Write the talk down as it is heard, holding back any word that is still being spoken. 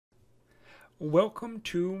Welcome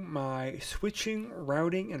to my Switching,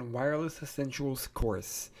 Routing, and Wireless Essentials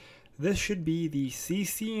course. This should be the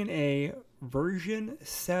CCNA version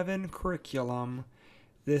 7 curriculum.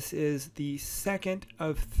 This is the second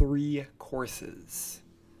of 3 courses.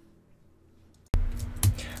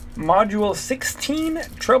 Module 16,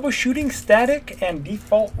 Troubleshooting Static and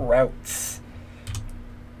Default Routes.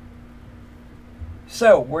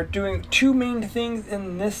 So, we're doing 2 main things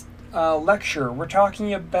in this lecture. We're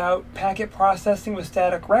talking about packet processing with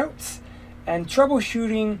static routes and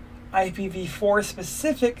troubleshooting IPv4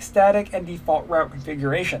 specific static and default route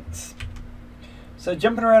configurations. So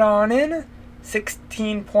jumping right on in,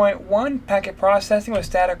 16.1 packet processing with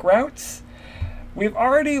static routes. We've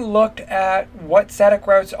already looked at what static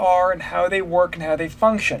routes are and how they work and how they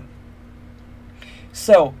function.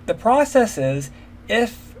 So the process is,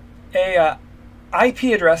 if a IP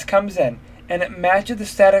address comes in and it matches the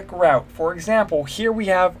static route. For example, here we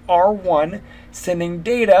have R1 sending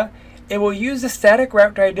data. It will use the static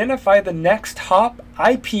route to identify the next hop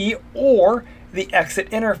IP or the exit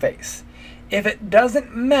interface. If it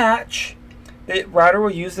doesn't match, the router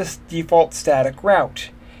will use this default static route.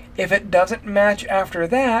 If it doesn't match after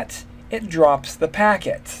that, it drops the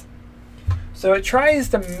packet. So it tries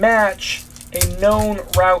to match a known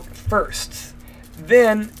route first.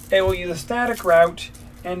 Then it will use a static route,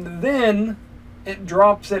 and then it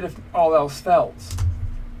drops it if all else fails.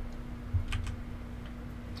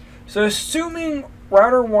 So assuming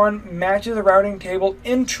router 1 matches the routing table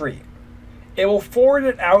entry, it will forward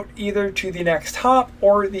it out either to the next hop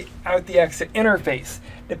or out the exit interface,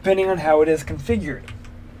 depending on how it is configured.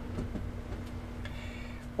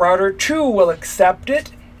 Router 2 will accept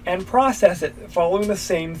it and process it following the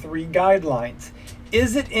same 3 guidelines.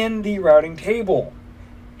 Is it in the routing table?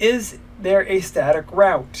 Is there a static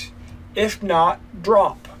route? If not,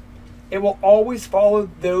 drop. It will always follow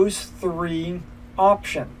those 3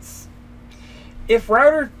 options. If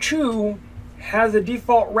router 2 has a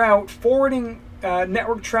default route forwarding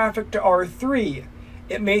network traffic to R3,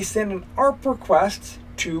 it may send an ARP request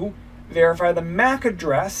to verify the MAC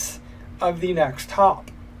address of the next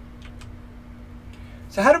hop.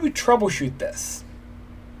 So how do we troubleshoot this?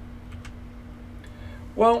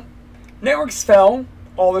 Well, networks fail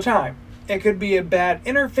all the time. It could be a bad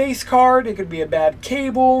interface card, it could be a bad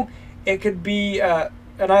cable, it could be an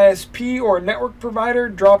ISP or a network provider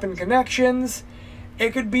dropping connections,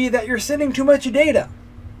 it could be that you're sending too much data.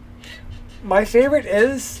 My favorite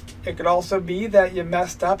is, it could also be that you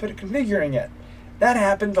messed up at configuring it. That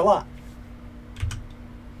happens a lot.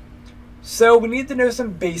 So we need to know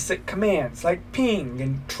some basic commands like ping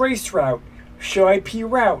and traceroute, show IP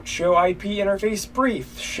route, show IP interface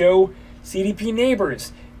brief, show CDP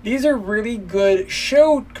neighbors. These are really good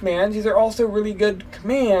show commands. These are also really good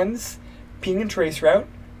commands, ping and traceroute,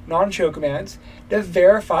 non-show commands, to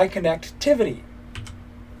verify connectivity.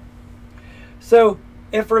 So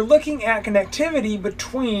if we're looking at connectivity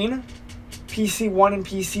between PC1 and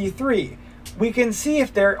PC3, we can see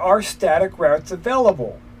if there are static routes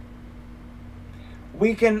available.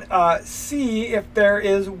 We can see if there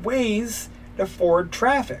is ways to forward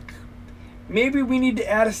traffic. Maybe we need to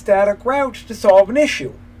add a static route to solve an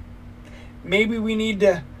issue. Maybe we need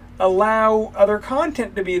to allow other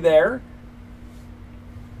content to be there.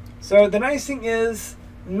 So the nice thing is,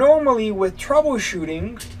 normally with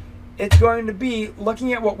troubleshooting, it's going to be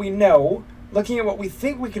looking at what we know, looking at what we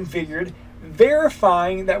think we configured,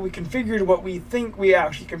 verifying that we configured what we think we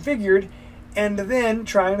actually configured, and then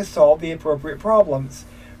trying to solve the appropriate problems.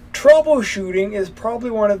 Troubleshooting is probably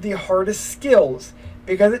one of the hardest skills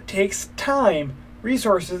because it takes time,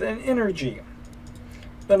 resources, and energy.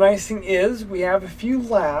 The nice thing is we have a few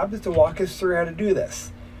labs to walk us through how to do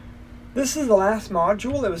this. This is the last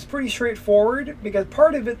module. It was pretty straightforward because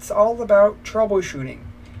part of it's all about troubleshooting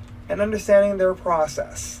and understanding their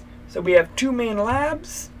process. So we have 2 main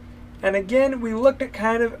labs, and again we looked at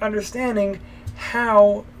kind of understanding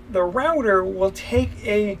how the router will take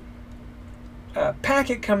a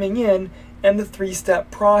packet coming in and the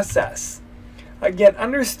 3-step process. Again,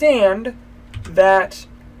 understand that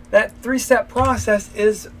that 3-step process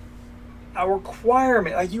is a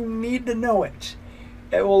requirement. Like, you need to know it.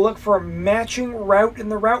 It will look for a matching route in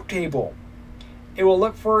the route table. It will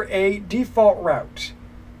look for a default route.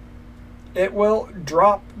 It will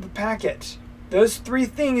drop the packet. Those 3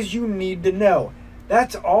 things you need to know.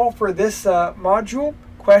 That's all for this module.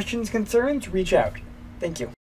 Questions, concerns, reach out. Thank you.